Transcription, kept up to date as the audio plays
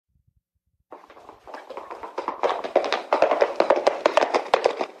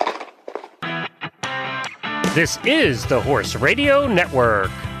This is the Horse Radio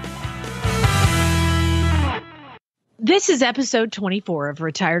Network. This is episode 24 of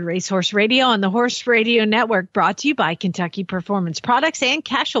Retired Racehorse Radio on the Horse Radio Network, brought to you by Kentucky Performance Products and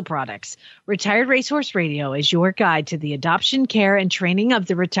Cashel Products. Retired Racehorse Radio is your guide to the adoption, care, and training of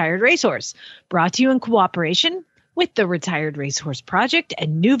the retired racehorse. Brought to you in cooperation with the Retired Racehorse Project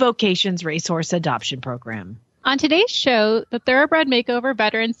and New Vocations Racehorse Adoption Program. On today's show, the Thoroughbred Makeover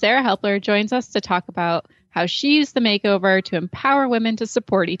veteran Sarah Hepler joins us to talk about how she used the makeover to empower women to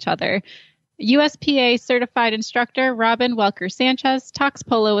support each other. USPA Certified Instructor Welker Sanchez talks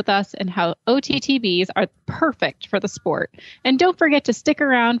polo with us and how OTTBs are perfect for the sport. And don't forget to stick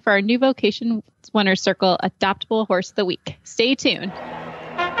around for our New Vocations Winner's Circle Adoptable Horse of the Week. Stay tuned.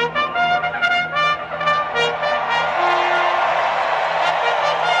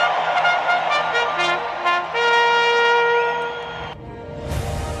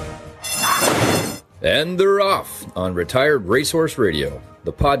 And they're off on Retired Racehorse Radio,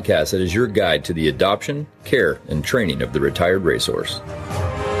 the podcast that is your guide to the adoption, care, and training of the retired racehorse.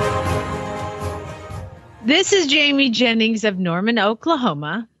 This is Jamie Jennings of Norman,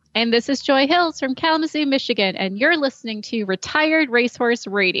 Oklahoma. And this is Joy Hills from Kalamazoo, Michigan. And you're listening to Retired Racehorse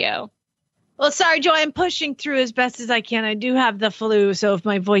Radio. Well, sorry, Joy, I'm pushing through as best as I can. I do have the flu, so if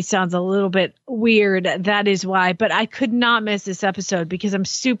my voice sounds a little bit weird, that is why. But I could not miss this episode because I'm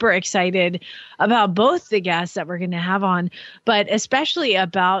super excited about both the guests that we're going to have on, but especially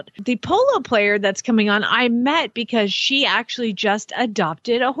about the polo player that's coming on. I met because she actually just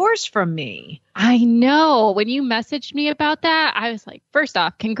adopted a horse from me. I know. When you messaged me about that, I was like, first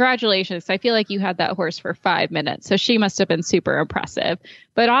off, congratulations. I feel like you had that horse for 5 minutes, so she must have been super impressive.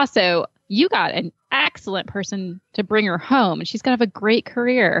 But also, you got an excellent person to bring her home, and she's going to have a great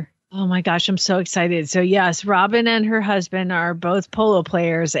career. Oh my gosh, I'm so excited. So yes, Robin and her husband are both polo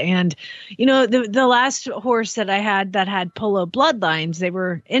players. And, you know, the last horse that I had that had polo bloodlines, they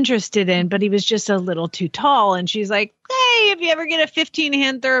were interested in, but he was just a little too tall. And she's like, hey, if you ever get a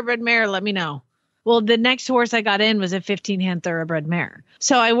 15-hand thoroughbred mare, let me know. Well, the next horse I got in was a 15-hand thoroughbred mare.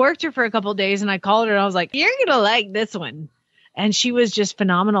 So I worked her for a couple of days and I called her and I was like, you're going to like this one. And she was just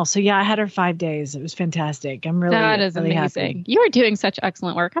phenomenal. So yeah, I had her 5 days. It was fantastic. I'm really That is really amazing. happy. You are doing such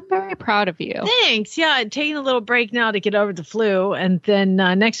excellent work. I'm very proud of you. Thanks. Yeah, I'm taking a little break now to get over the flu. And then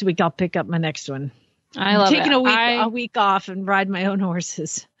next week I'll pick up my next one. I love it. Taking a week off and ride my own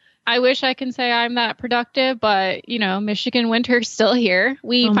horses. I wish I can say I'm that productive, but, you know, Michigan winter's still here.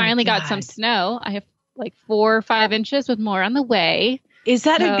 We finally got some snow. I have like 4 or 5 inches with more on the way. Is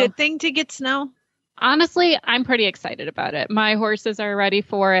that a good thing to get snow? Honestly, I'm pretty excited about it. My horses are ready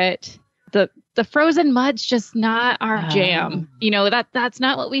for it. The frozen mud's just not our jam. You know, that's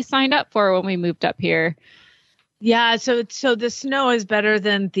not what we signed up for when we moved up here. Yeah, so the snow is better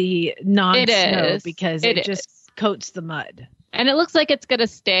than the non-snow because it just coats the mud. And it looks like it's going to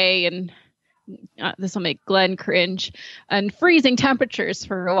stay, and this will make Glenn cringe, and freezing temperatures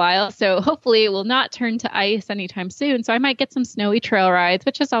for a while. So hopefully it will not turn to ice anytime soon. So I might get some snowy trail rides,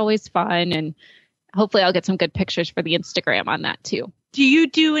 which is always fun. And hopefully I'll get some good pictures for the Instagram on that too. Do you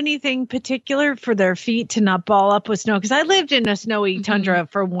do anything particular for their feet to not ball up with snow? Because I lived in a snowy tundra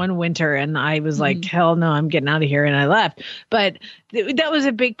for one winter and I was like, hell no, I'm getting out of here. And I left. But that was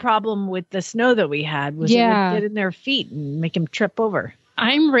a big problem with the snow that we had was it would get in their feet and make them trip over.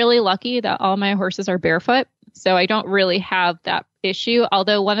 I'm really lucky that all my horses are barefoot. So I don't really have that issue.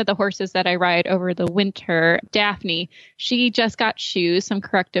 Although one of the horses that I ride over the winter, Daphne, she just got shoes, some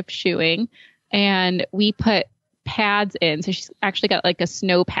corrective shoeing. And we put pads in. So she's actually got like a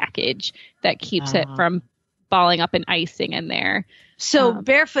snow package that keeps it from balling up and icing in there. So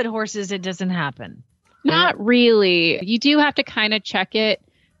barefoot horses, it doesn't happen. Not really. You do have to kind of check it.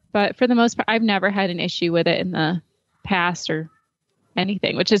 But for the most part, I've never had an issue with it in the past or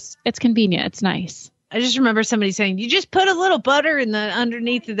anything, which is, it's convenient. It's nice. I just remember somebody saying, you just put a little butter in the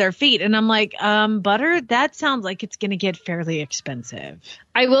underneath of their feet. And I'm like, butter? That sounds like it's going to get fairly expensive.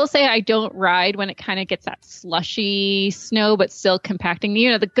 I will say I don't ride when it kind of gets that slushy snow, but still compacting.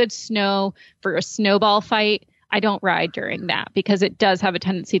 You know, the good snow for a snowball fight, I don't ride during that because it does have a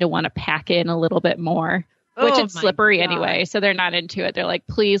tendency to want to pack in a little bit more, which it's slippery anyway. So they're not into it. They're like,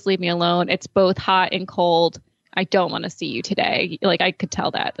 please leave me alone. It's both hot and cold. I don't want to see you today. Like I could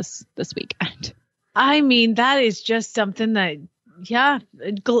tell that this weekend. I mean, that is just something that Yeah.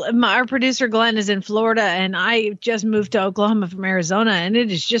 Our producer, Glenn, is in Florida, and I just moved to Oklahoma from Arizona, and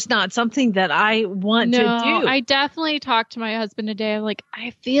it is just not something that I want to do. I definitely talked to my husband today. I'm like,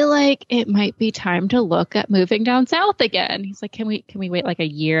 I feel like it might be time to look at moving down south again. He's like, can we wait like a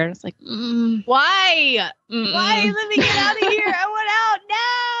year? And I was like, Why? Why? Let me get out of here. I went out. No.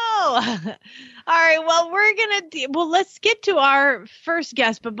 All right. Well, let's get to our first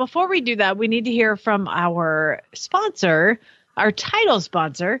guest. But before we do that, we need to hear from our sponsor, our title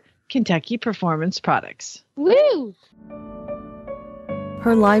sponsor, Kentucky Performance Products. Woo!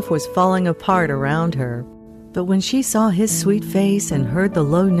 Her life was falling apart around her, but when she saw his sweet face and heard the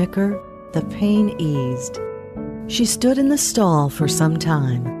low nicker, the pain eased. She stood in the stall for some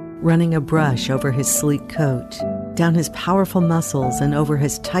time, running a brush over his sleek coat, down his powerful muscles and over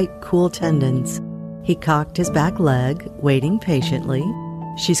his tight, cool tendons. He cocked his back leg, waiting patiently.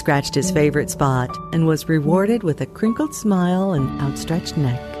 She scratched his favorite spot and was rewarded with a crinkled smile and outstretched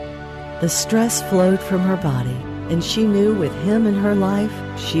neck. The stress flowed from her body, and she knew with him in her life,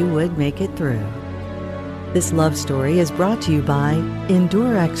 she would make it through. This love story is brought to you by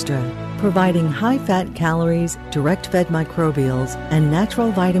Endure Extra, providing high-fat calories, direct-fed microbials, and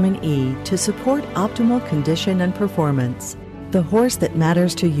natural vitamin E to support optimal condition and performance. The horse that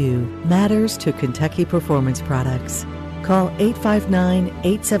matters to you matters to Kentucky Performance Products. Call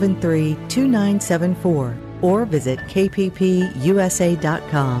 859-873-2974 or visit kppusa.com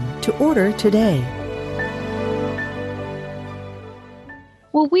to order today.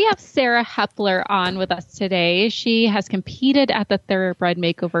 Well, we have Sarah Hepler on with us today. She has competed at the Thoroughbred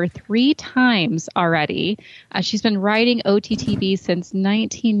Makeover 3 times already. She's been riding OTTB since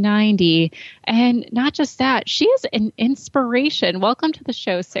 1990. And not just that, she is an inspiration. Welcome to the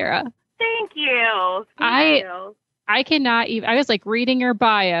show, Sarah. Thank you. Thank you. I cannot even, I was like reading your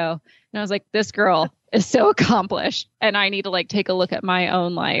bio and I was like, this girl is so accomplished and I need to like take a look at my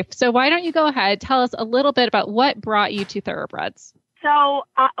own life. So why don't you go ahead, tell us a little bit about what brought you to Thoroughbreds? So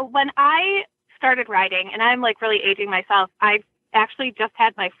when I started riding, and I'm like really aging myself, I actually just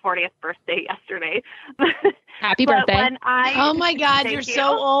had my 40th birthday yesterday. Happy birthday. Oh my God, you're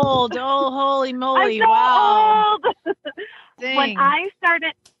so old. Oh, holy moly. I'm so wow. old. When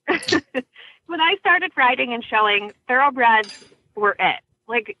I started riding and showing, Thoroughbreds were it.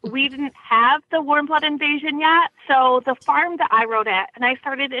 Like, we didn't have the warm blood invasion yet. So the farm that I rode at, and I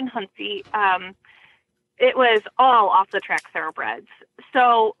started in Huntsy, it was all off the track Thoroughbreds.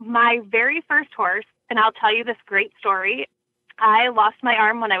 So my very first horse, and I'll tell you this great story. I lost my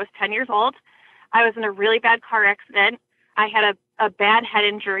arm when I was 10 years old. I was in a really bad car accident. I had a bad head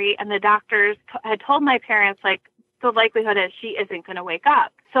injury, and the doctors had told my parents, like, the likelihood is she isn't going to wake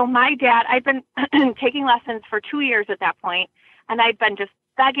up. So my dad, I'd been taking lessons for 2 years at that point, and I'd been just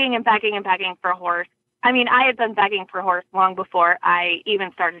begging and begging and begging for a horse. I mean, I had been begging for a horse long before I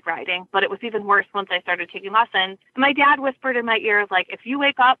even started riding, but it was even worse once I started taking lessons. And my dad whispered in my ear, like, if you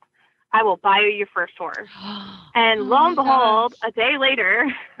wake up, I will buy you your first horse. And lo and behold, a day later,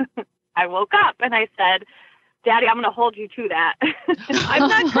 I woke up and I said, Daddy, I'm going to hold you to that. I'm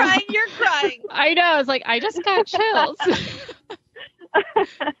not crying. You're crying. I know. It's like, I just got chills.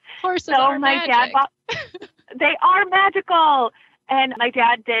 Horses are magic. They are magical. And my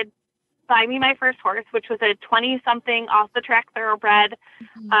dad did buy me my first horse, which was a 20-something off-the-track Thoroughbred.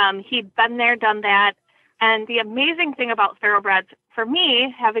 Mm-hmm. He'd been there, done that. And the amazing thing about Thoroughbreds, for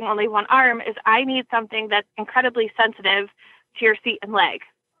me, having only one arm, is I need something that's incredibly sensitive to your seat and leg.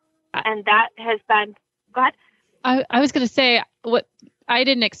 And that has been... Go ahead. I was going to say, what I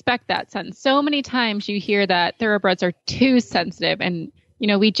didn't expect that sentence. So many times you hear that Thoroughbreds are too sensitive. And, you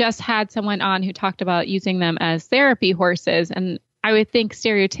know, we just had someone on who talked about using them as therapy horses. And I would think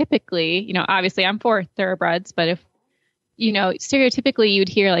stereotypically, you know, obviously I'm for Thoroughbreds, but if, you know, stereotypically you'd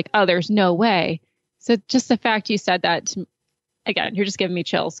hear like, oh, there's no way. So just the fact you said that, again, you're just giving me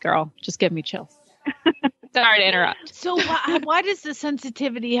chills, girl. Just give me chills. Sorry to interrupt. So why does the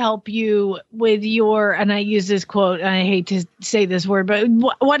sensitivity help you with your, and I use this quote, and I hate to say this word, but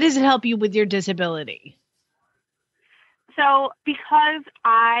what does it help you with your disability? So because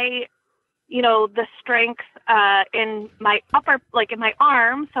the strength in my upper, like in my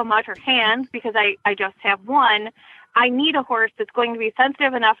arm so much, or hands, because I just have one, I need a horse that's going to be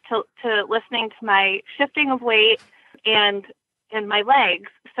sensitive enough to listening to my shifting of weight and my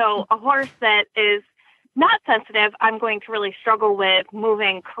legs. So a horse that is not sensitive, I'm going to really struggle with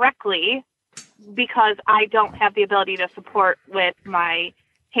moving correctly because I don't have the ability to support with my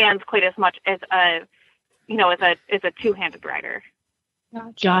hands quite as much as a two-handed rider.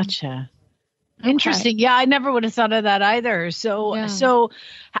 Gotcha. Interesting. Yeah, I never would have thought of that either. So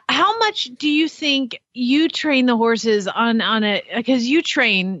how much do you think you train the horses on a, because you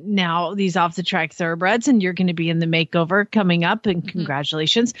train now these off the track thoroughbreds and you're going to be in the makeover coming up, and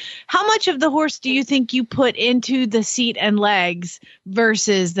congratulations. How much of the horse do you think you put into the seat and legs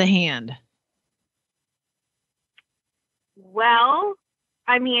versus the hand? Well,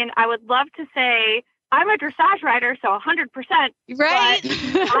 I mean, I would love to say I'm a dressage rider, so 100%. Right.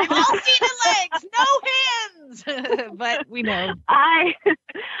 I'm all seat and legs, no hands. But we know. I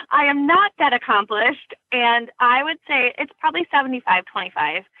am not that accomplished, and I would say it's probably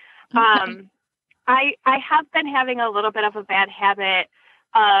 75-25. I have been having a little bit of a bad habit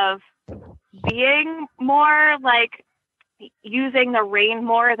of being more like using the rein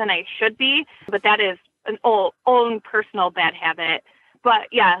more than I should be, but that is an own personal bad habit. But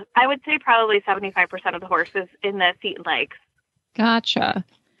yeah, I would say probably 75% of the horses in the seat and legs. Gotcha.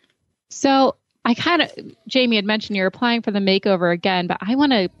 So Jamie had mentioned you're applying for the makeover again, but I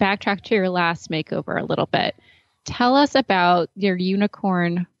want to backtrack to your last makeover a little bit. Tell us about your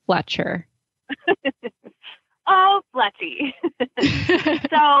unicorn Fletcher. Oh, Fletchy.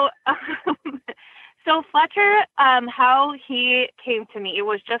 So Fletcher, how he came to me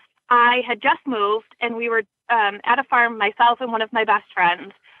was just, I had just moved and we were at a farm, myself and one of my best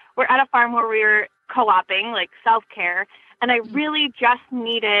friends. We're at a farm where we were co-oping, like self-care. And I really just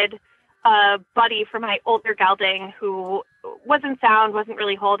needed a buddy for my older gelding who wasn't sound, wasn't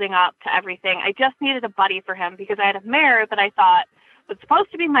really holding up to everything. I just needed a buddy for him because I had a mare that I thought was supposed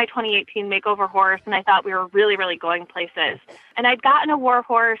to be my 2018 makeover horse. And I thought we were really, really going places. And I'd gotten a war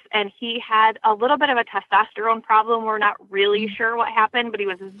horse and he had a little bit of a testosterone problem. We're not really sure what happened, but he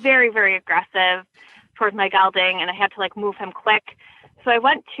was very, very aggressive towards my gelding and I had to like move him quick. So I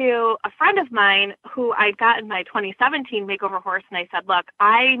went to a friend of mine who I'd gotten my 2017 makeover horse and I said, look,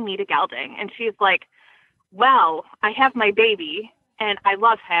 I need a gelding. And she's like, well, I have my baby and I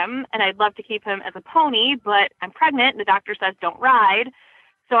love him and I'd love to keep him as a pony, but I'm pregnant and the doctor says don't ride.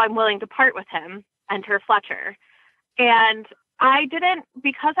 So I'm willing to part with him. Enter Fletcher. And I didn't,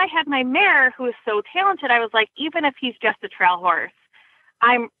 because I had my mare who is so talented, I was like, even if he's just a trail horse,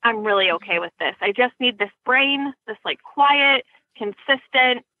 I'm really okay with this. I just need this brain, this like quiet,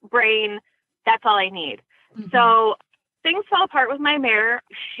 consistent brain. That's all I need. Mm-hmm. So things fell apart with my mare.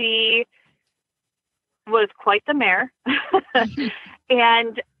 She was quite the mare.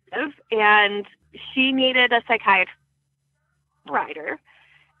 and she needed a psychiatrist rider.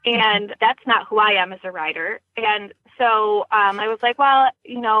 And that's not who I am as a rider. And so I was like, well,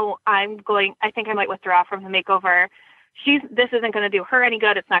 I think I might withdraw from the makeover. This isn't going to do her any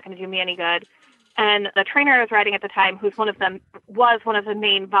good. It's not going to do me any good. And the trainer I was riding at the time, was one of the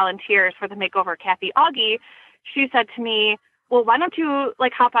main volunteers for the makeover, Kathy Augie, she said to me, well, why don't you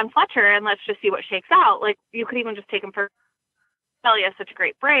like hop on Fletcher and let's just see what shakes out? Like you could even just take him for, he has such a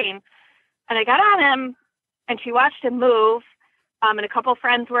great brain. And I got on him and she watched him move. And a couple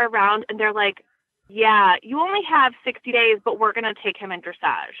friends were around and they're like, yeah, you only have 60 days, but we're going to take him in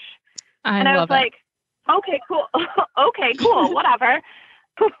dressage. And I was like, okay, cool. Okay, cool. Whatever.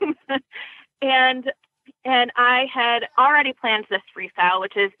 And I had already planned this freestyle,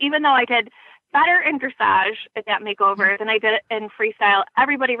 which is, even though I did better in dressage at that makeover than I did in freestyle,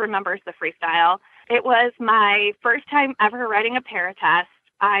 everybody remembers the freestyle. It was my first time ever writing a para test.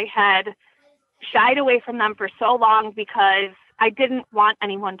 I had shied away from them for so long because I didn't want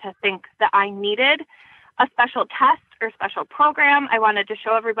anyone to think that I needed a special test or special program. I wanted to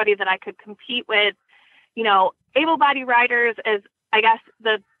show everybody that I could compete with, able-bodied riders, as I guess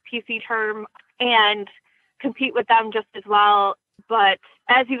the PC term, and compete with them just as well. But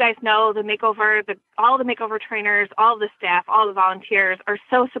as you guys know, all the makeover trainers, all the staff, all the volunteers are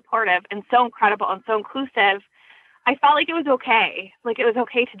so supportive and so incredible and so inclusive. I felt like it was okay. Like it was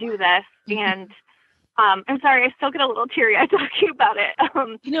okay to do this. And I'm sorry, I still get a little teary-eyed talking about it.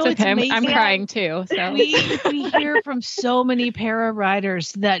 It's okay. Amazing. I'm crying too. So we hear from so many para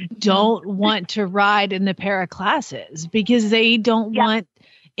riders that don't want to ride in the para classes because they don't want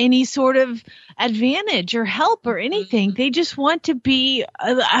any sort of advantage or help or anything. They just want to be,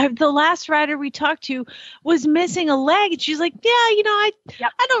 the last rider we talked to was missing a leg. And she's like, I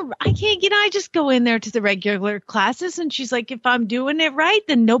can't, I just go in there to the regular classes. And she's like, if I'm doing it right,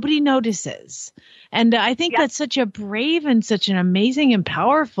 then nobody notices. And I think that's such a brave and such an amazing and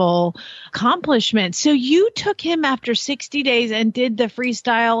powerful accomplishment. So you took him after 60 days and did the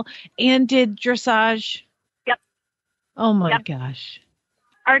freestyle and did dressage. Yep. Oh my gosh.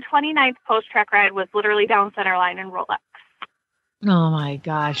 Our 29th post-track ride was literally down center line in Rolex. Oh my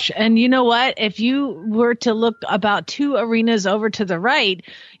gosh. And you know what? If you were to look about 2 arenas over to the right,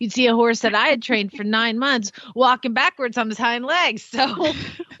 you'd see a horse that I had trained for 9 months walking backwards on his hind legs. So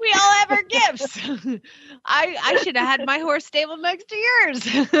we all have our gifts. I should have had my horse stable next to yours.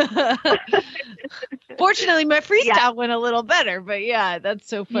 Fortunately, my freestyle went a little better, but yeah, that's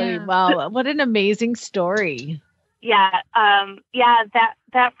so funny. Yeah. Wow. What an amazing story. Yeah.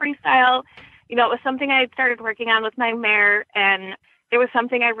 That freestyle, it was something I had started working on with my mare, and it was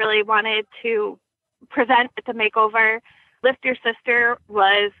something I really wanted to present at the Makeover. Lift Your Sister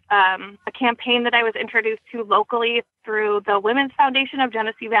was a campaign that I was introduced to locally through the Women's Foundation of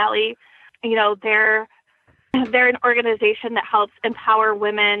Genesee Valley. They're an organization that helps empower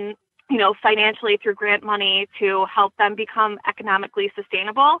women, financially through grant money to help them become economically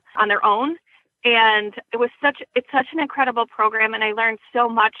sustainable on their own. And it's such an incredible program, and I learned so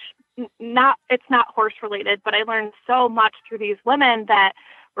much. It's not horse related, but I learned so much through these women that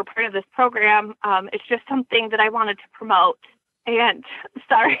were part of this program. It's just something that I wanted to promote. And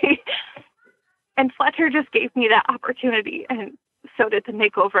and Fletcher just gave me that opportunity, and so did the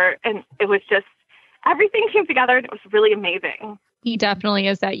Makeover. And it was just, everything came together, and it was really amazing. He definitely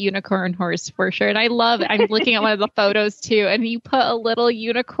is that unicorn horse for sure. And I'm looking at one of the photos too, and he put a little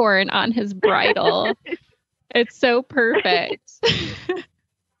unicorn on his bridle. It's so perfect.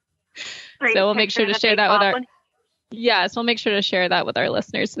 So we'll make sure to share that with we'll make sure to share that with our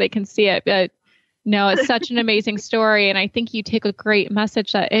listeners so they can see it. But no, it's such an amazing story. And I think you take a great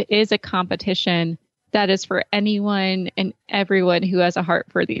message that it is a competition that is for anyone and everyone who has a heart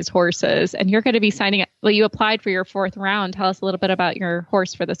for these horses. And you're going to be signing up. Well, you applied for your 4th round. Tell us a little bit about your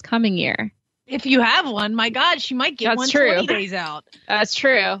horse for this coming year. If you have one, my God, she might get 20 days out. That's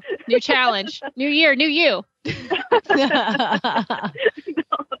true. New challenge, new year, new you.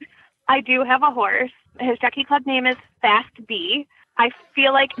 I do have a horse. His jockey club name is Fast B. I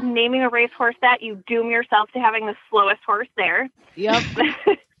feel like naming a racehorse that, you doom yourself to having the slowest horse there. Yep.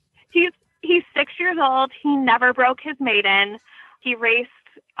 He's 6 years old. He never broke his maiden. He raced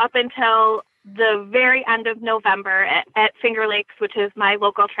up until the very end of November at Finger Lakes, which is my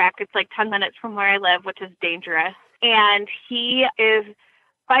local track. It's like 10 minutes from where I live, which is dangerous. And he is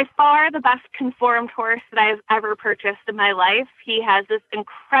by far the best conformed horse that I've ever purchased in my life. He has this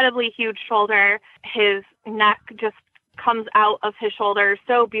incredibly huge shoulder. His neck just comes out of his shoulder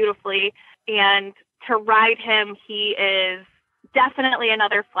so beautifully. And to ride him, he is definitely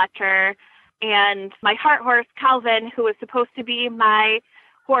another Fletcher. And my heart horse, Calvin, who was supposed to be my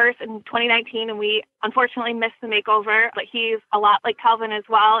horse in 2019, and we unfortunately missed the Makeover, but he's a lot like Calvin as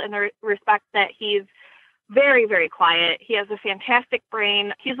well in the respect that he's very, very quiet. He has a fantastic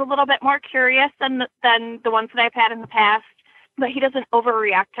brain. He's a little bit more curious than the ones that I've had in the past, but he doesn't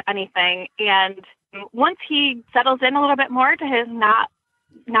overreact to anything. And once he settles in a little bit more to his not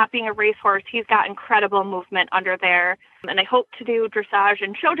being a racehorse, he's got incredible movement under there. And I hope to do dressage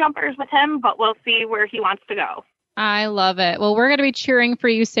and show jumpers with him, but we'll see where he wants to go. I love it. Well, we're going to be cheering for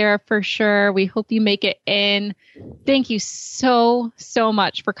you, Sarah, for sure. We hope you make it in. Thank you so, so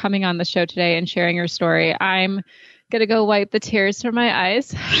much for coming on the show today and sharing your story. I'm going to go wipe the tears from my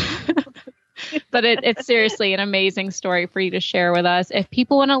eyes. But it's seriously an amazing story for you to share with us. If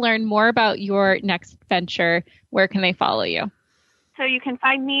people want to learn more about your next venture, where can they follow you? So you can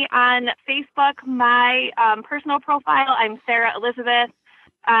find me on Facebook, my personal profile. I'm Sarah Elizabeth.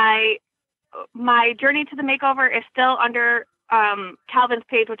 My journey to the Makeover is still under Calvin's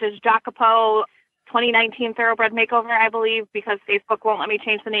page, which is Jacopo 2019 Thoroughbred Makeover, I believe, because Facebook won't let me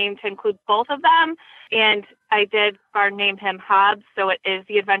change the name to include both of them. And I did name him Hobbs, so it is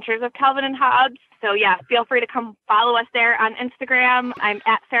The Adventures of Calvin and Hobbs. So yeah, feel free to come follow us there on Instagram. I'm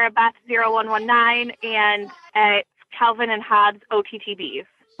at SarahBeth0119 and at Calvin and Hobbs OTTBs.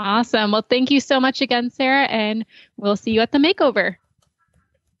 Awesome. Well, thank you so much again, Sarah, and we'll see you at the Makeover.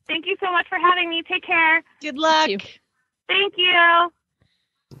 Thank you so much for having me. Take care. Good luck. Thank you.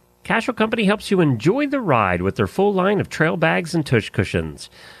 Casual Company helps you enjoy the ride with their full line of trail bags and tush cushions.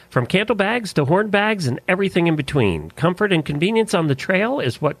 From cantle bags to horn bags and everything in between, comfort and convenience on the trail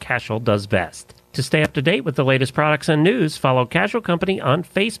is what Casual does best. To stay up to date with the latest products and news, follow Casual Company on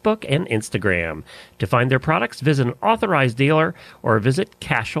Facebook and Instagram. To find their products, visit an authorized dealer or visit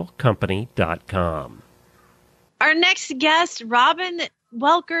casualcompany.com. Our next guest, Robin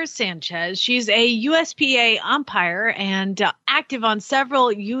Welker Sanchez. She's a USPA umpire and active on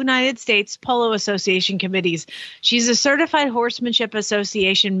several United States Polo Association committees. She's a Certified Horsemanship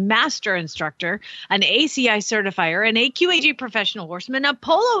Association Master Instructor, an ACI Certifier, an AQAG Professional Horseman, a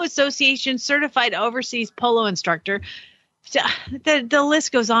Polo Association Certified Overseas Polo Instructor, the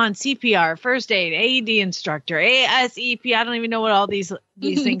list goes on. CPR, first aid, AED instructor, ASEP. I don't even know what all these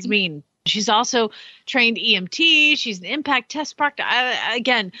things mean. She's also trained EMT. She's an impact test proctor.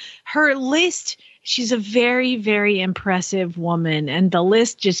 Again, her list, she's a very, very impressive woman, and the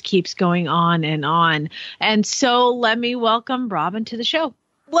list just keeps going on and on. And so let me welcome Robin to the show.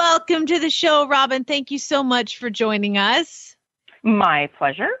 Welcome to the show, Robin. Thank you so much for joining us. My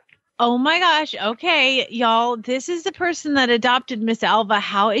pleasure. Oh my gosh. Okay, y'all, this is the person that adopted Miss Alva.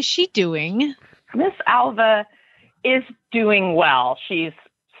 How is she doing? Miss Alva is doing well. She's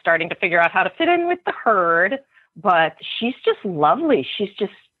starting to figure out how to fit in with the herd, but she's just lovely. She's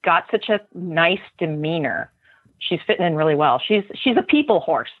just got such a nice demeanor. She's fitting in really well. She's a people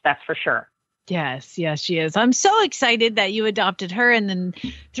horse, that's for sure. Yes, she is. I'm so excited that you adopted her, and then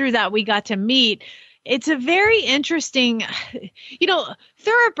through that we got to meet. It's a very interesting,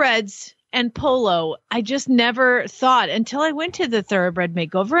 thoroughbreds and polo. I just never thought until I went to the Thoroughbred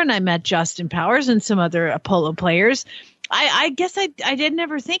Makeover and I met Justin Powers and some other polo players. I guess I did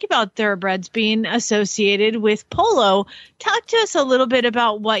never think about thoroughbreds being associated with polo. Talk to us a little bit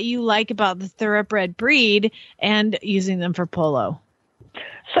about what you like about the thoroughbred breed and using them for polo.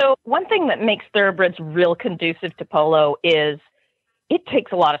 So one thing that makes thoroughbreds real conducive to polo is it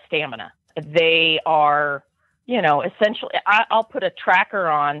takes a lot of stamina. They are, essentially, I'll put a tracker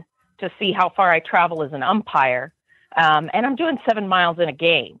on to see how far I travel as an umpire. And I'm doing 7 miles in a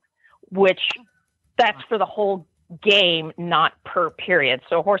game, which that's for the whole game, not per period.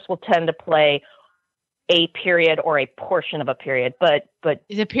 So a horse will tend to play a period or a portion of a period, but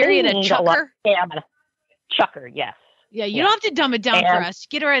is a period a chucker? Chucker, yes. Yeah, you don't have to dumb it down for us.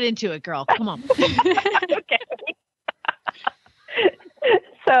 Get right into it, girl. Come on. Okay.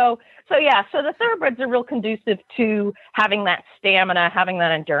 So the thoroughbreds are real conducive to having that stamina, having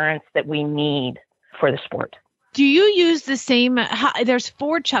that endurance that we need for the sport. Do you use the same? There's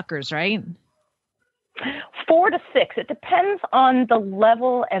 4 chuckers, right? 4 to 6. It depends on the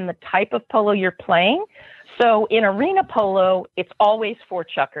level and the type of polo you're playing. So in arena polo, it's always 4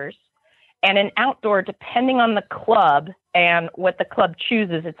 chuckers. And in outdoor, depending on the club and what the club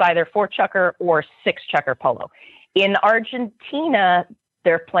chooses, it's either 4 chucker or 6 chucker polo. In Argentina,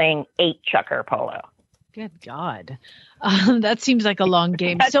 they're playing 8 chucker polo. Good God. That seems like a long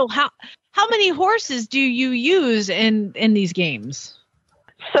game. So how many horses do you use in these games?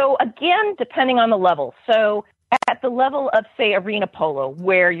 So again, depending on the level. So at the level of, say, arena polo,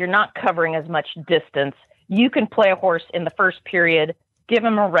 where you're not covering as much distance, you can play a horse in the first period, give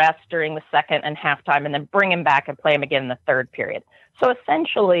him a rest during the second and halftime, and then bring him back and play him again in the third period. So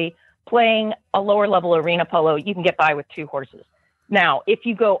essentially, playing a lower level arena polo, you can get by with 2 horses. Now, if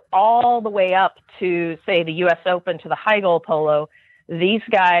you go all the way up to, say, the U.S. Open to the high goal polo, these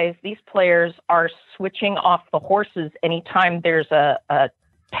players are switching off the horses anytime there's a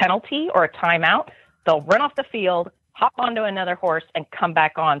penalty or a timeout. They'll run off the field, hop onto another horse, and come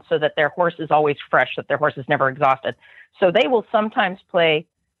back on so that their horse is always fresh, that their horse is never exhausted. So they will sometimes play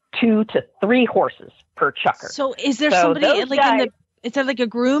 2 to 3 horses per chucker. So is there somebody is there like a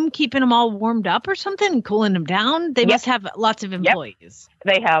groom keeping them all warmed up or something and cooling them down? They must have lots of employees.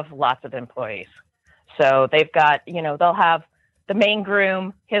 Yep. They have lots of employees. So they've got, they'll have the main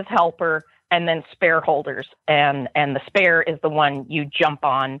groom, his helper, and then spare holders. And the spare is the one you jump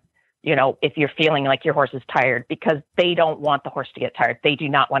on, if you're feeling like your horse is tired, because they don't want the horse to get tired. They do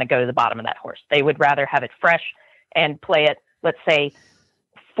not want to go to the bottom of that horse. They would rather have it fresh and play it, let's say,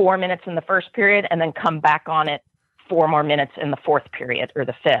 4 minutes in the first period and then come back on it 4 more minutes in the 4th period or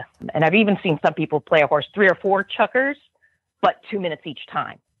the 5th. And I've even seen some people play a horse 3 or 4 chuckers, but 2 minutes each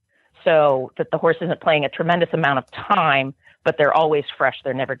time. So that the horse isn't playing a tremendous amount of time, but they're always fresh.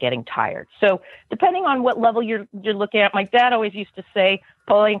 They're never getting tired. So depending on what level you're looking at, my dad always used to say,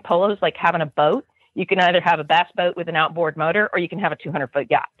 playing polo is like having a boat. You can either have a bass boat with an outboard motor, or you can have a 200-foot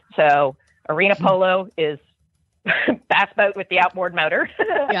yacht. So arena polo is bass boat with the outboard motor.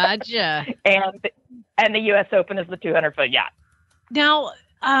 Gotcha. And the U.S. Open is the 200-foot yacht. Now,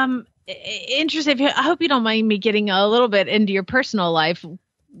 interesting. I hope you don't mind me getting a little bit into your personal life.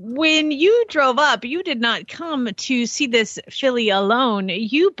 When you drove up, you did not come to see this filly alone.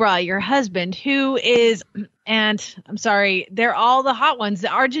 You brought your husband, who is, and I'm sorry, they're all the hot ones, the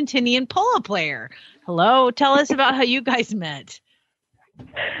Argentinian polo player. Hello, tell us about how you guys met.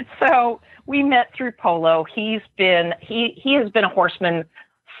 So we met through polo. He has been a horseman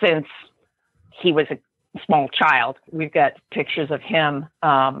since he was a small child. We've got pictures of him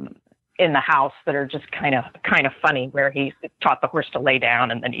in the house that are just kind of funny, where he taught the horse to lay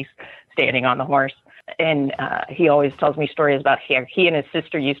down and then he's standing on the horse. And he always tells me stories about he and his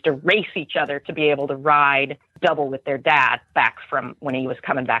sister used to race each other to be able to ride double with their dad back from when he was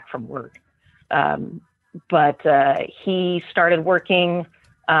coming back from work. But he started working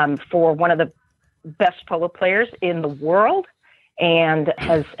for one of the best polo players in the world, and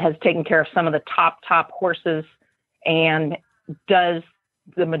has taken care of some of the top horses and does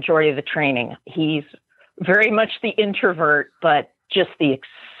the majority of the training. He's very much the introvert, but just the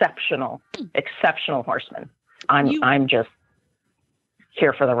exceptional horseman. I'm just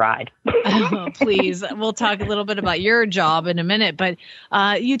here for the ride. Oh, please. We'll talk a little bit about your job in a minute, but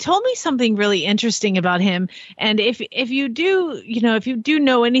you told me something really interesting about him. And if you do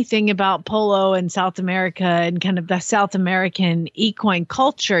know anything about polo in South America and kind of the South American equine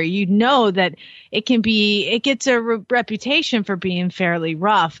culture, you know that it gets a reputation for being fairly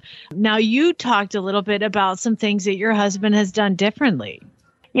rough. Now, you talked a little bit about some things that your husband has done differently.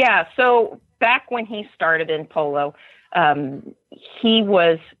 Yeah. So back when he started in polo, he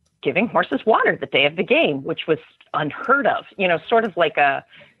was giving horses water the day of the game, which was unheard of, sort of like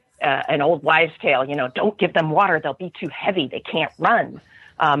an old wives' tale, don't give them water. They'll be too heavy. They can't run.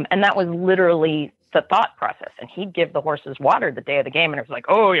 And that was literally the thought process. And he'd give the horses water the day of the game. And it was like,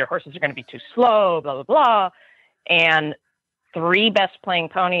 oh, your horses are going to be too slow, blah, blah, blah. And 3 best playing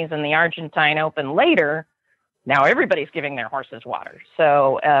ponies in the Argentine Open later, now everybody's giving their horses water.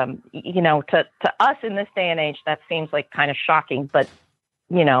 So, to us in this day and age, that seems like kind of shocking. But,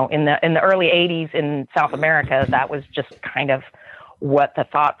 in the early 80s in South America, that was just kind of what the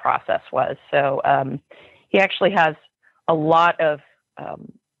thought process was. So he actually has a lot of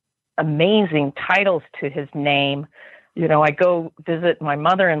amazing titles to his name. I go visit my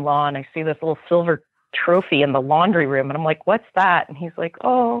mother-in-law and I see this little silver trophy in the laundry room. And I'm like, what's that? And he's like,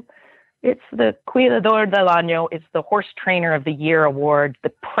 oh, it's the Cuidador del Año. It's the Horse Trainer of the Year award.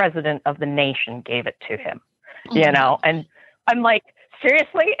 The president of the nation gave it to him, and I'm like,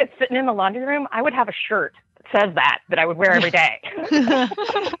 seriously? It's sitting in the laundry room? I would have a shirt that says that I would wear every day.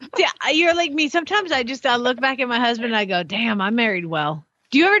 Yeah, you're like me. Sometimes I look back at my husband and I go, damn, I married well.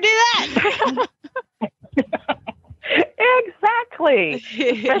 Do you ever do that? Exactly.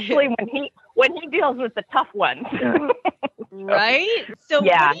 Especially when he deals with the tough ones. Right? So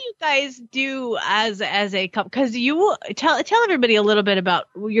yeah. What do you guys do as a couple? Because you tell everybody a little bit about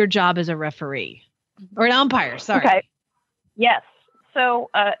your job as a referee or an umpire. Sorry. Okay. Yes. So,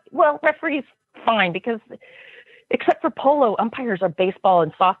 referee's fine because except for polo, umpires are baseball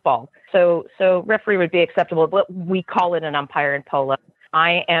and softball. So referee would be acceptable, but we call it an umpire in polo.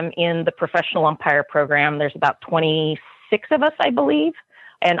 I am in the professional umpire program. There's about 26 of us, I believe,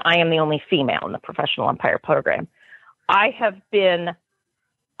 and I am the only female in the professional umpire program. I have been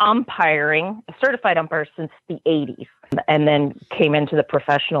umpiring, a certified umpire, since the 80s, and then came into the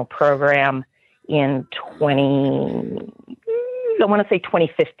professional program in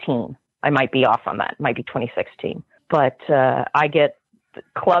 2015. I might be off on that. It might be 2016. But I get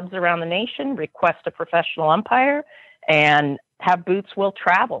clubs around the nation request a professional umpire and have boots will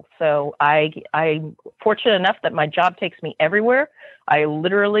travel. So I'm fortunate enough that my job takes me everywhere. I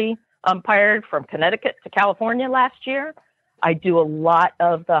literally umpired from Connecticut to California last year. I do a lot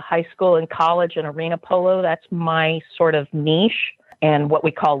of the high school and college and arena polo. That's my sort of niche, and what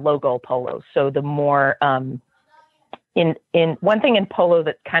we call logo polo. So the more in one thing in polo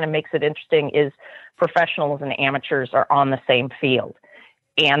that kind of makes it interesting is professionals and amateurs are on the same field,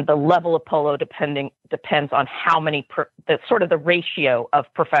 and the level of polo depends on how many the ratio of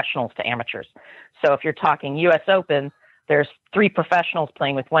professionals to amateurs. So if you're talking U.S. Open, there's 3 professionals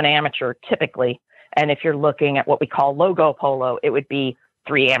playing with 1 amateur typically. And if you're looking at what we call logo polo, it would be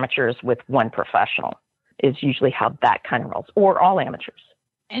 3 amateurs with 1 professional is usually how that kind of rolls, or all amateurs.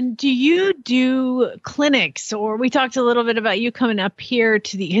 And do you do clinics, or we talked a little bit about you coming up here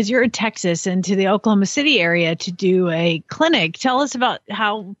because you're in Texas and to the Oklahoma City area to do a clinic. Tell us about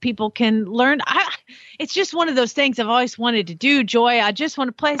how people can learn. It's just one of those things I've always wanted to do, Joy. I just want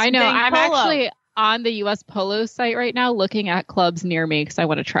to play some I know. I'm polo. Actually on the US Polo site right now looking at clubs near me because I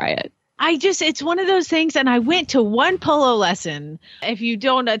want to try it. It's one of those things. And I went to one polo lesson. If you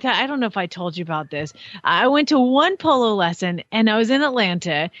don't, I don't know if I told you about this. I went to one polo lesson and I was in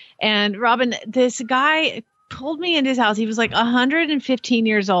Atlanta, and Robin, this guy pulled me into his house. He was like 115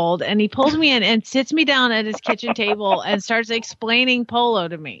 years old, and he pulls me in and sits me down at his kitchen table and starts explaining polo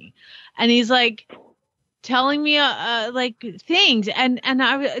to me. And he's like telling me like things. And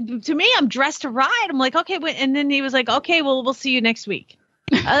to me, I'm dressed to ride. I'm like, okay. And then he was like, okay, well, we'll see you next week.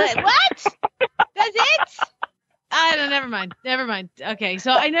 I was like, what? That's it? Never mind. Okay,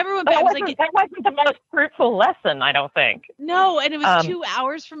 so I never went back. That wasn't the most fruitful lesson, I don't think. No, and it was 2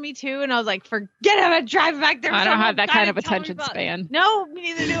 hours for me too, and I was like, forget it, I'm driving back there. I don't have that kind of attention span. No,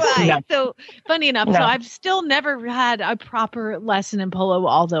 neither do I. No. So funny enough, so I've still never had a proper lesson in polo,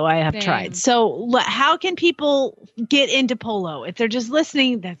 although I have tried. So how can people get into polo? If they're just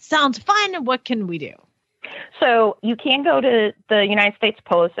listening, that sounds fun. What can we do? So you can go to the United States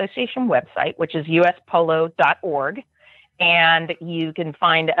Polo Association website, which is uspolo.org, and you can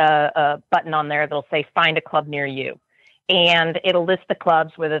find a button on there that'll say find a club near you. And it'll list the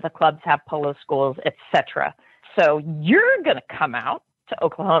clubs, whether the clubs have polo schools, etc. So you're going to come out to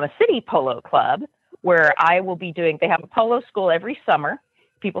Oklahoma City Polo Club, where I will be they have a polo school every summer.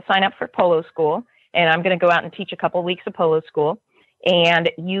 People sign up for polo school, and I'm going to go out and teach a couple of weeks of polo school. And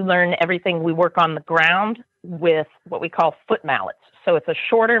you learn everything. We work on the ground with what we call foot mallets. So it's a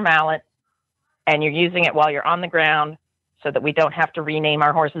shorter mallet, and you're using it while you're on the ground so that we don't have to rename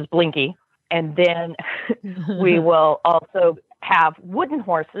our horses Blinky. And then we will also have wooden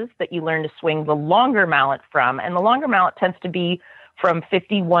horses that you learn to swing the longer mallet from. And the longer mallet tends to be from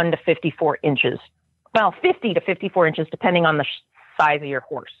 51 to 54 inches. Well, 50 to 54 inches, depending on the size of your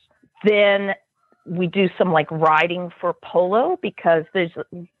horse. Then we do some riding for polo, because there's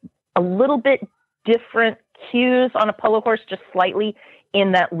a little bit different cues on a polo horse, just slightly,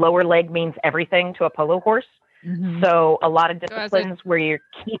 in that lower leg means everything to a polo horse. Mm-hmm. So a lot of disciplines where you're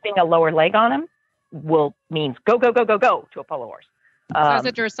keeping a lower leg on him means go, go, go, go, go to a polo horse. So as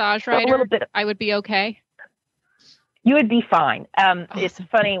a dressage rider, I would be okay. You would be fine. Awesome. It's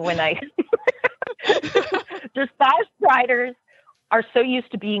funny when dressage riders are so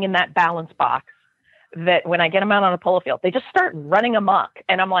used to being in that balance box that when I get them out on a polo field, they just start running amok.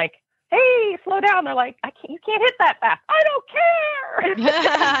 And I'm like, hey, slow down. They're like, you can't hit that fast. I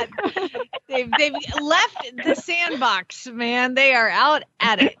don't care. They've left the sandbox, man. They are out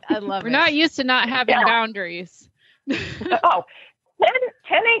at it. I love it. We're not used to not having boundaries. 10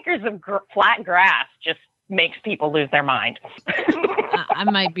 acres of flat grass just makes people lose their mind. I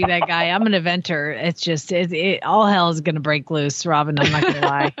might be that guy. I'm an eventer. It's just, all hell is going to break loose, Robin. I'm not going to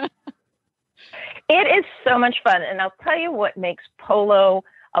lie. It is so much fun. And I'll tell you what makes polo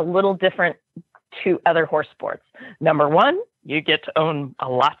a little different to other horse sports. Number one, you get to own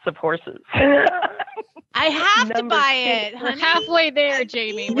lots of horses. I have to buy it. We're halfway there,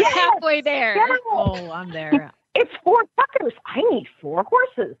 Jamie. We're halfway there. Yeah. Oh, I'm there. It's 4 suckers. I need 4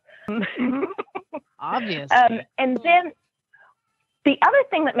 horses. Obviously. And then the other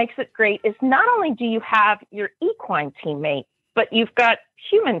thing that makes it great is not only do you have your equine teammate, but you've got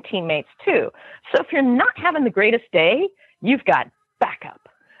human teammates too. So if you're not having the greatest day, you've got backup.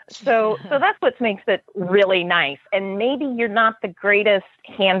 So that's what makes it really nice. And maybe you're not the greatest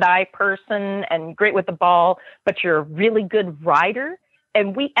hand-eye person and great with the ball, but you're a really good rider.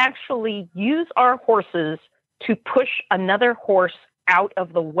 And we actually use our horses to push another horse out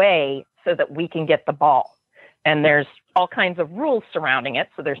of the way so that we can get the ball. And there's all kinds of rules surrounding it.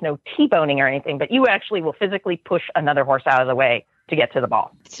 So there's no T-boning or anything, but you actually will physically push another horse out of the way to get to the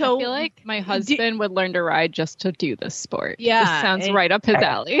ball. So I feel like my husband would learn to ride just to do this sport. Yeah. This sounds right up his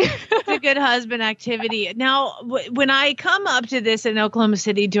alley. It's a good husband activity. Now, when I come up to this in Oklahoma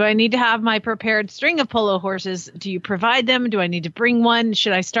City, do I need to have my prepared string of polo horses? Do you provide them? Do I need to bring one?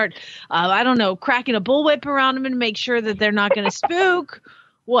 Should I start, cracking a bullwhip around them and make sure that they're not going to spook?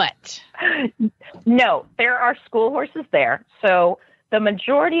 What? No, there are school horses there. So the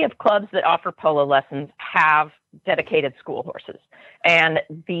majority of clubs that offer polo lessons have dedicated school horses. And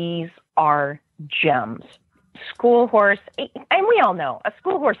these are gems. School horse, and we all know a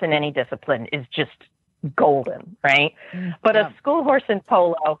school horse in any discipline is just golden, right? But a school horse in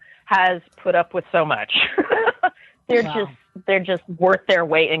polo has put up with so much. They're just worth their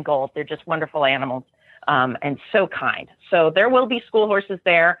weight in gold. They're just wonderful animals. And so kind. So there will be school horses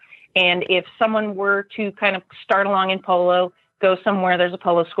there. And if someone were to kind of start along in polo, go somewhere, there's a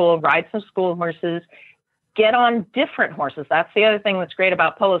polo school, ride some school horses, get on different horses. That's the other thing that's great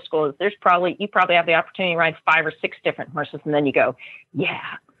about polo school is you probably have the opportunity to ride 5 or 6 different horses. And then you go,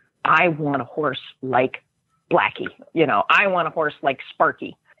 yeah, I want a horse like Blackie. I want a horse like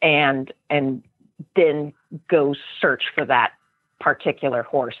Sparky, and then go search for that particular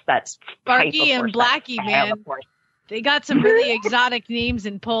horse. That's Sparky and Blackie, man. They got some really exotic names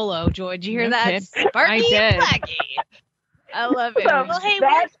in polo. Joy, did you hear that? Sparky and Blackie. I love it.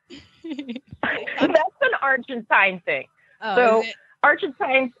 So that's an Argentine thing. Oh, so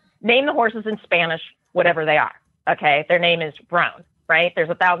Argentines name the horses in Spanish, whatever they are. Okay. Their name is Brown, right? There's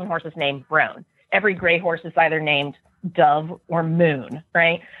 1,000 horses named Brown. Every gray horse is either named Dove or Moon,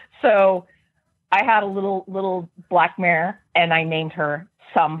 right? So I had a little black mare, and I named her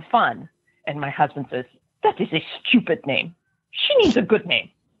Some Fun. And my husband says, that is a stupid name. She needs a good name,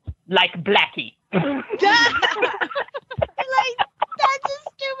 like Blackie. That's just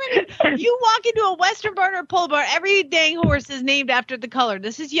stupid. You walk into a Western barn or pole barn, every dang horse is named after the color.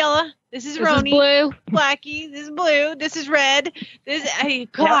 This is yellow. This is Roni. This is blue. Blackie. This is blue. This is red.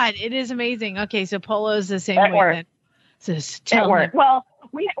 God, it is amazing. Okay, so Polo is the same That way works. then. It works. Well,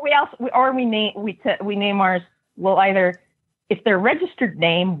 we name ours. Well, either if their registered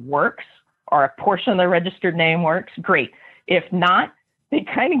name works or a portion of their registered name works, great. If not, they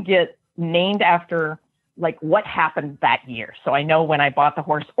kind of get named after like what happened that year. So I know when I bought the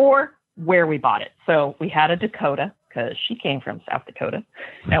horse or where we bought it. So we had a Dakota because she came from South Dakota,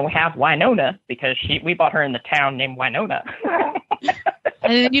 and we have Winona because we bought her in the town named Winona.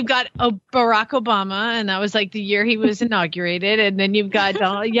 And then you've got Barack Obama, and that was like the year he was inaugurated. And then you've got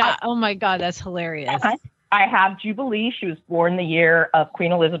Donald. Yeah. Oh my God, that's hilarious. I have Jubilee. She was born the year of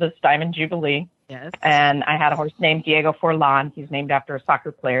Queen Elizabeth's Diamond Jubilee. Yes. And I had a horse named Diego Forlan. He's named after a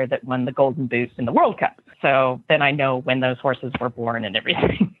soccer player that won the Golden Boot in the World Cup. So then I know when those horses were born and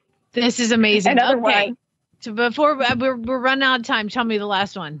everything. This is amazing. Okay. So before we're running out of time, tell me the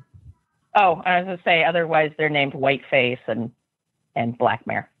last one. Oh, I was going to say, otherwise they're named Whiteface and Black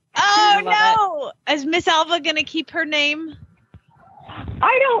Mare. Oh, no. Is Miss Alva going to keep her name?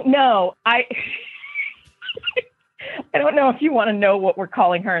 I don't know. I don't know if you want to know what we're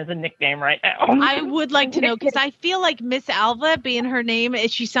calling her as a nickname right now. I would like to know, because I feel like Miss Alva being her name,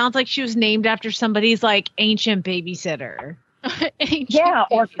 she sounds like she was named after somebody's like ancient babysitter. Yeah,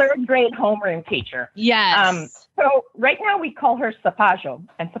 or third grade homeroom teacher. Yes. So right now we call her Sapajo,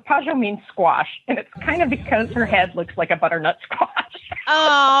 and Sapajo means squash, and it's kind of because her head looks like a butternut squash.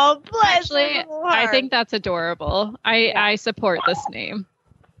 Oh, bless Actually, her heart. I think that's adorable. I support this name.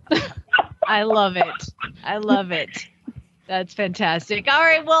 I love it. That's fantastic. All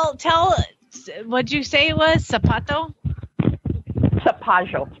right, well, what'd you say it was? Sapajo. Tell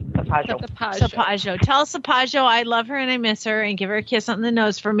Sapajo I love her and I miss her, and give her a kiss on the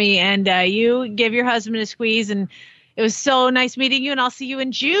nose for me. And you give your husband a squeeze. And it was so nice meeting you, and I'll see you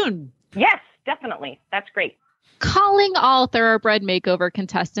in June. Yes, definitely. That's great. Calling all Thoroughbred Makeover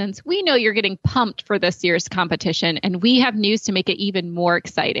contestants, we know you're getting pumped for this year's competition, and we have news to make it even more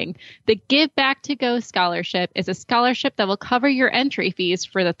exciting. The Give Back to Go Scholarship is a scholarship that will cover your entry fees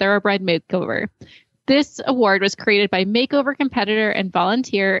for the Thoroughbred Makeover. This award was created by makeover competitor and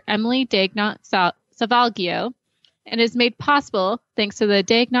volunteer Emily Dagnot Savalgio and is made possible thanks to the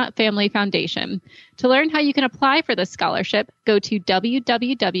Dagnot Family Foundation. To learn how you can apply for the scholarship, go to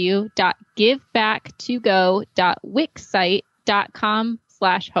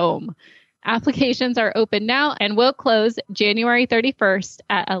www.givebacktogo.wixsite.com/home. Applications are open now and will close January 31st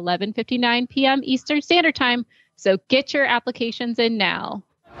at 11:59 p.m. Eastern Standard Time, so get your applications in now.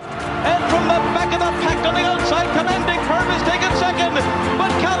 And from the back of the pack on the outside, Commanding Curve is taken second.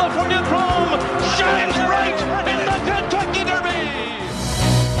 But California Chrome shines bright in the Kentucky Derby.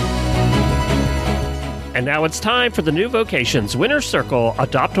 And now it's time for the new Vocations Winner's Circle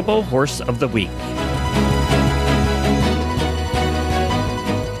Adoptable Horse of the Week.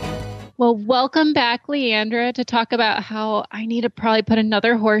 Well, welcome back, Leandra, to talk about how I need to probably put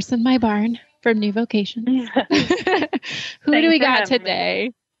another horse in my barn from New Vocations. Who do we got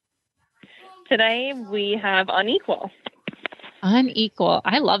today? Today we have Unequal. Unequal.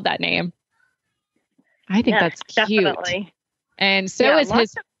 I love that name. I think that's cute. Definitely. And so is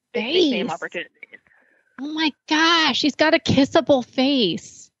his face. Name opportunities. Oh my gosh, he's got a kissable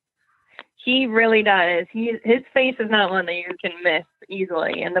face. He really does. His face is not one that you can miss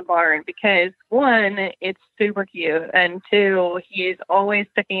easily in the barn because, one, it's super cute, and two, he's always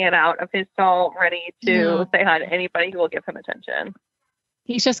sticking it out of his stall ready to say hi to anybody who will give him attention.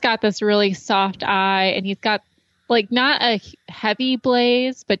 He's just got this really soft eye, and he's got like not a heavy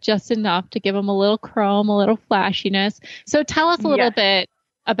blaze, but just enough to give him a little chrome, a little flashiness. So tell us a little bit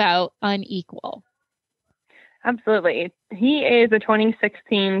about Unequal. Absolutely. He is a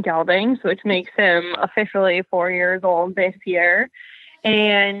 2016 gelding, which makes him officially 4 years old this year.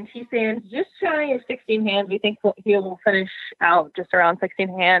 And he stands just shy of 16 hands. We think he will finish out just around 16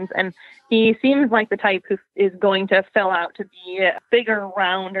 hands. And he seems like the type who is going to fill out to be a bigger,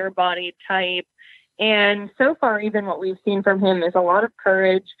 rounder body type. And so far, even what we've seen from him is a lot of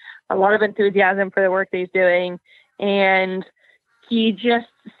courage, a lot of enthusiasm for the work that he's doing. And he just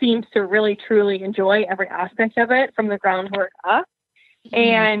seems to really, truly enjoy every aspect of it from the groundwork up.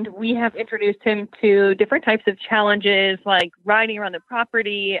 And we have introduced him to different types of challenges like riding around the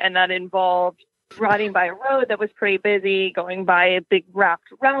property, and that involved riding by a road that was pretty busy, going by big wrapped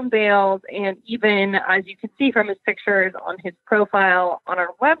round bales, and even, as you can see from his pictures on his profile on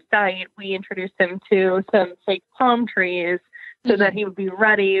our website, we introduced him to some fake palm trees so that he would be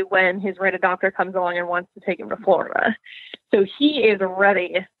ready when his right adopter comes along and wants to take him to Florida. So he is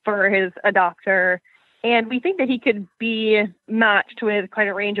ready for his adopter. And we think that he could be matched with quite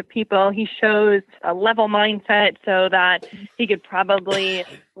a range of people. He shows a level mindset so that he could probably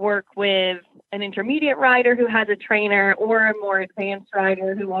work with an intermediate rider who has a trainer or a more advanced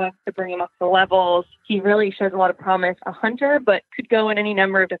rider who wants to bring him up to levels. He really shows a lot of promise, a hunter, but could go in any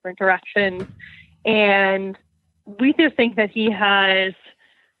number of different directions. And we just think that he has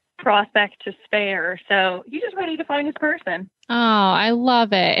prospect to spare. So he's just ready to find his person. Oh, I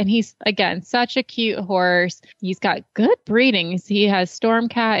love it. And he's, again, such a cute horse. He's got good breeding. He has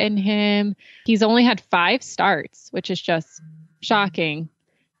Stormcat in him. He's only had 5 starts, which is just shocking.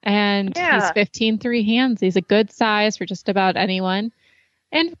 And he's 15-3 hands. He's a good size for just about anyone.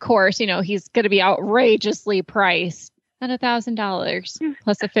 And of course, he's going to be outrageously priced at $1,000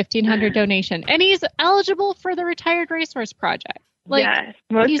 plus a $1,500 donation. And he's eligible for the Retired Racehorse Project. Yes,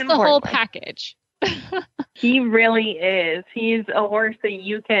 he's the whole package. He really is. He's a horse that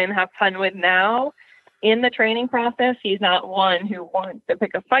you can have fun with now. In the training process, he's not one who wants to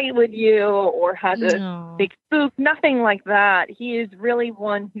pick a fight with you or has a big spook, nothing like that. He is really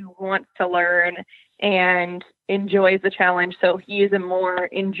one who wants to learn and enjoys the challenge. So he is a more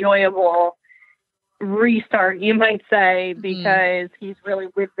enjoyable restart, you might say, because he's really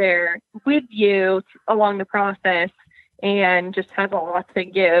with you along the process. And just has a lot to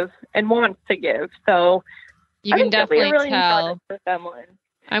give and wants to give. So you can definitely really tell. For someone.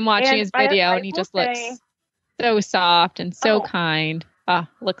 I'm watching his video and he just looks so soft and so kind.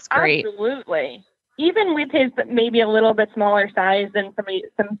 Looks great. Absolutely. Even with his maybe a little bit smaller size than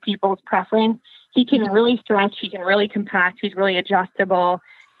some people's preference, he can really stretch. He can really compact. He's really adjustable.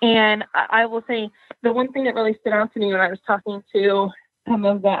 And I will say the one thing that really stood out to me when I was talking to some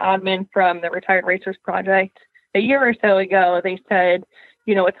of the admin from the Retired Racers Project a year or so ago, they said,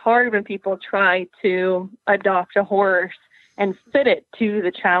 it's hard when people try to adopt a horse and fit it to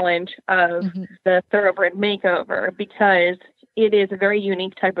the challenge of the thoroughbred makeover because it is a very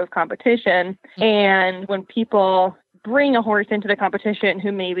unique type of competition. And when people bring a horse into the competition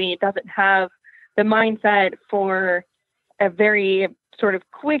who maybe doesn't have the mindset for a very sort of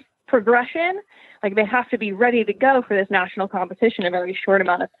quick progression, like they have to be ready to go for this national competition in a very short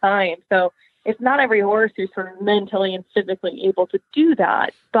amount of time. So it's not every horse who's sort of mentally and physically able to do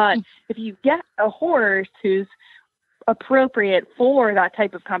that. But if you get a horse who's appropriate for that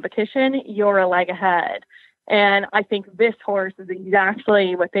type of competition, you're a leg ahead. And I think this horse is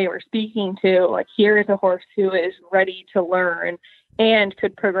exactly what they were speaking to. Like, here is a horse who is ready to learn and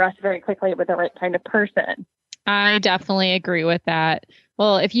could progress very quickly with the right kind of person. I definitely agree with that.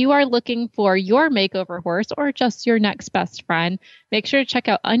 Well, if you are looking for your makeover horse or just your next best friend, make sure to check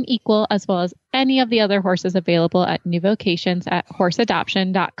out Unequal as well as any of the other horses available at New Vocations at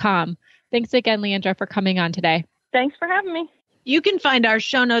horseadoption.com. Thanks again, Leandra, for coming on today. Thanks for having me. You can find our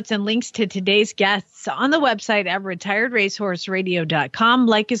show notes and links to today's guests on the website at retiredracehorseradio.com.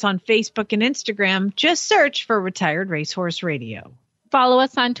 Like us on Facebook and Instagram. Just search for Retired Racehorse Radio. Follow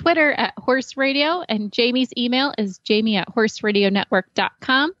us on Twitter at Horse Radio, and Jamie's email is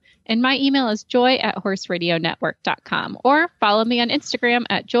jamie@horseradionetwork.com, and my email is joy@horseradionetwork.com, or follow me on Instagram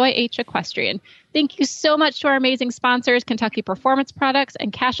at joyhequestrian. Thank you so much to our amazing sponsors, Kentucky Performance Products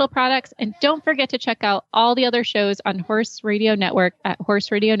and Cashel Products, and don't forget to check out all the other shows on Horse Radio Network at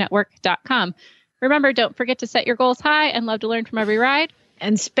horseradionetwork.com. Remember, don't forget to set your goals high and love to learn from every ride.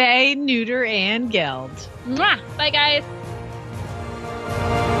 And spay, neuter, and geld. Mwah! Bye, guys.